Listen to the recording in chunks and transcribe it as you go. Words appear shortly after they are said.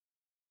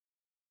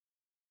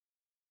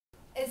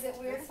Is it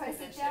weird if I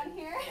sit down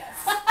here?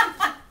 Yes. Is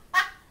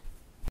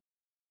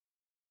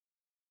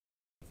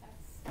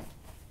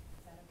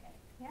that okay?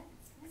 Yeah,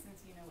 it's fine.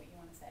 Since you know what you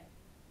want to say.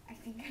 I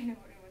think I know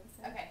what I want to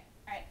say. Okay.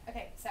 Alright.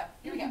 Okay. So,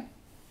 here we go.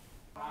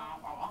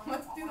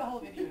 Let's do the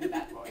whole video in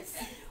that voice.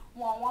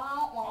 Wah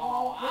wah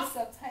wah wah with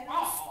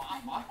subtitles.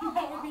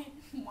 That would be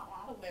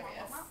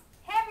hilarious.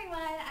 Hey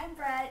everyone, I'm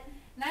Brett.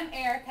 And I'm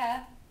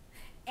Erica.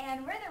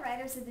 And we're the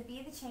writers of the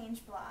Be the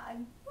Change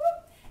blog.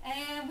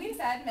 And we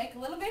decided to make a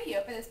little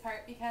video for this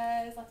part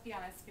because, let's be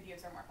honest,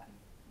 videos are more fun.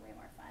 Way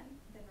more fun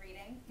than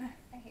reading.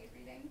 I hate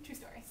reading. True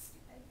story.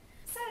 Stupid.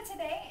 So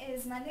today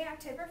is Monday,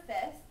 October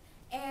 5th,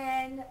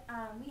 and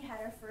we had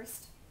our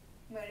first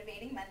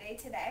Motivating Monday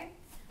today.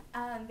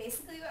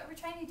 Basically what we're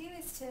trying to do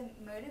is to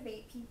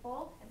motivate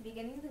people at the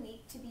beginning of the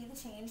week to be the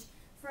change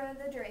for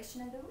the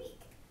duration of the week.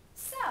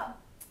 So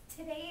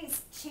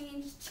today's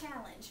change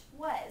challenge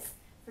was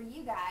for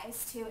you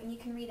guys to, and you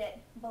can read it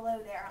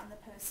below there on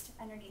the post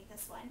underneath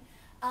this one.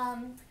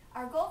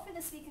 Our goal for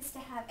this week is to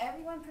have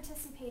everyone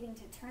participating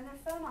to turn their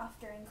phone off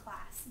during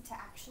class and to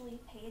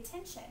actually pay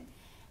attention.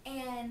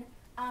 And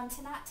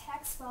to not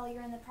text while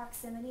you're in the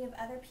proximity of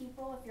other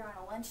people if you're on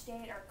a lunch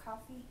date or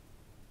coffee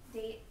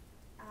date.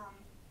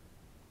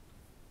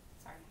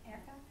 Sorry,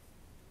 Erica?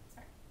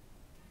 Sorry.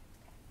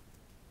 Okay.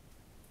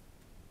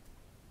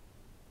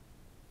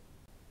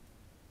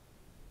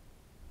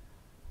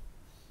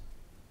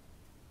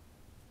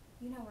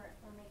 You know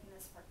we're making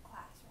this for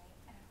class, right?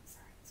 I know.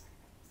 Sorry.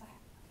 Okay.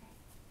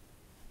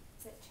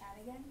 Is it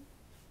chat again?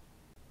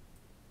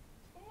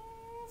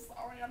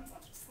 Sorry, I'm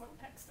such a slow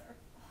texter.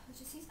 Oh,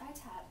 just use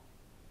iTab.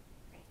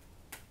 Great.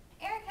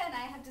 Erica and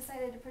I have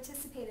decided to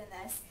participate in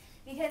this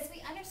because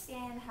we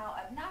understand how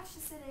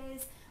obnoxious it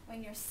is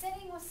when you're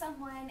sitting with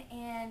someone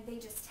and they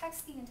just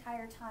text the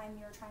entire time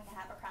you're trying to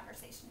have a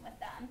conversation with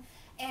them.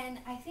 And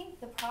I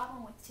think the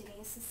problem with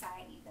today's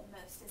society the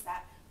most is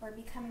that we're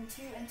becoming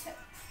too into...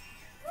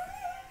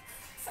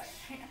 Sorry,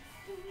 hang on.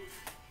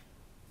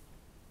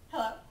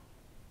 Hello?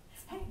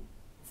 Hey,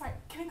 sorry,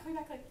 can I call you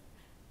back later?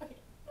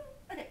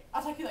 Okay,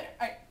 I'll talk to you later.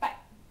 Alright, bye.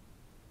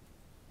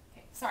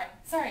 Okay, sorry.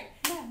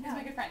 No. He's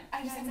my good friend.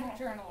 I just haven't talked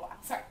to her in a little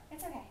while. Sorry.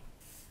 It's okay.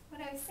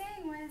 What I was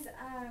saying was,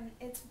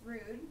 it's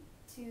rude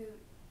to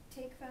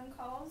take phone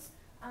calls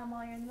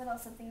while you're in the middle of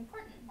something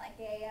important, like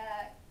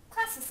a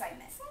class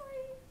assignment,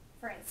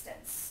 for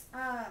instance.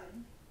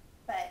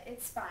 But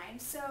it's fine.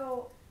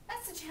 So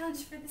that's the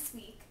challenge for this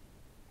week,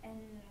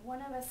 and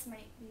one of us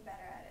might be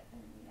better at it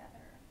than the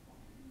other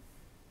one.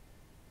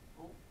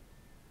 Oh.